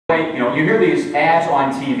You know, you hear these ads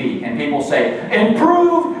on TV, and people say,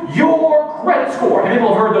 improve your credit score. And people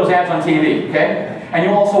have heard those ads on TV, okay? And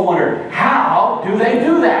you also wonder, how do they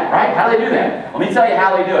do that, right? How do they do that? Let me tell you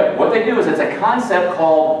how they do it. What they do is it's a concept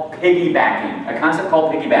called piggybacking.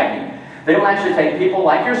 They will actually take people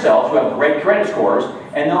like yourselves who have great credit scores,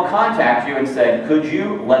 and they'll contact you and say, could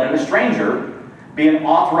you let a stranger be an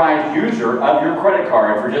authorized user of your credit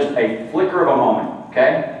card for just a flicker of a moment,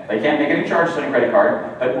 okay? They can't make any charges on your credit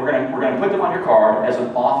card, but we're going to put them on your card as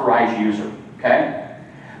an authorized user, okay?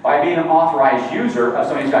 By being an authorized user of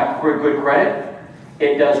somebody who's got good credit,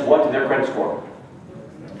 it does what to their credit score?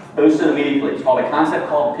 Boosts it immediately. It's called a concept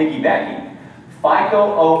called piggybacking.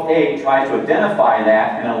 FICO 08 tries to identify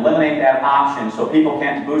that and eliminate that option so people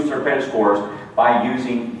can't boost their credit scores by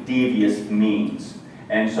using devious means.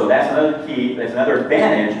 And so that's another key, that's another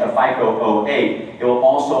advantage of FICO 08. It will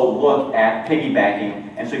also look at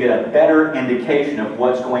piggybacking, and so you get a better indication of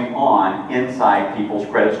what's going on inside people's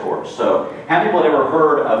credit scores. So, how many people have ever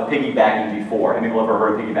heard of piggybacking before? How many people have ever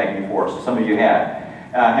heard of piggybacking before? So some of you had.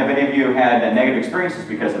 Have any of you had negative experiences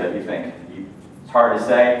because of it, you think? It's hard to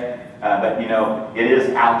say, but you know, it is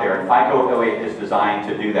out there, and FICO 08 is designed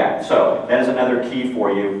to do that. So, that is another key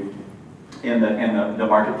for you in the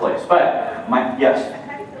marketplace. But, yes?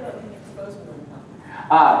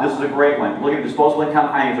 This is a great one. Look at disposable income.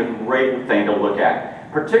 I think it's a great thing to look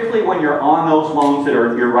at, particularly when you're on those loans that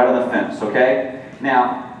you're right on the fence. Okay.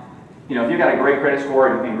 Now, you know, if you've got a great credit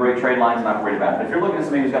score and great trade lines, not worried about it. But if you're looking at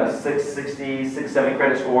somebody who's got a 660, 670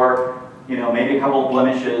 credit score, you know, maybe a couple of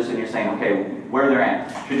blemishes, and you're saying, okay, where they're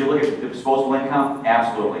at. Should you look at disposable income?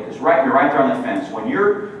 Absolutely, because you're right there on the fence. When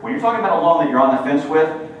you're talking about a loan that you're on the fence with,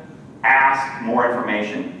 ask more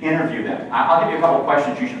information. Interview them. I'll give you a couple of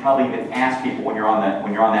questions you should probably even ask people when you're on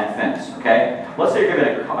that fence. Okay? Let's say you're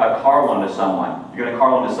giving a car loan to someone. You're giving a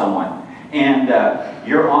car loan to someone, and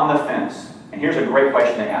you're on the fence. And here's a great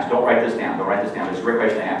question to ask. Don't write this down. Don't write this down. It's a great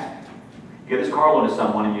question to ask. You give this car loan to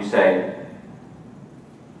someone, and you say,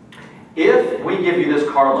 if we give you this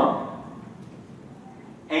car loan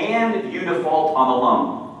and you default on the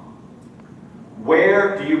loan,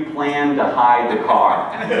 where do you plan to hide the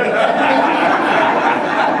car?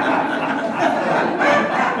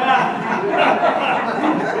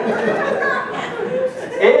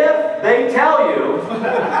 If they tell you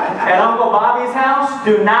at Uncle Bobby's house,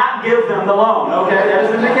 do not give them the loan. Okay, that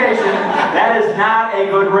is an indication. That is not a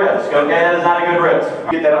good risk. Okay, that is not a good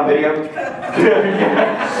risk. Get that on video?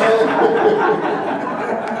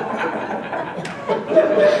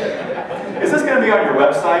 Is this going to be on your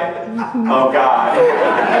website? Oh, God.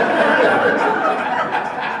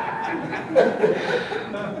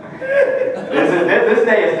 This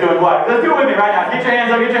day is doing what? Let's do it with me right now. Get your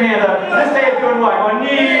hands up, get your hands up. This day is doing what? Going,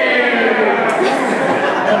 yeah.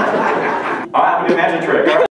 All right, I'm going to do a magic trick.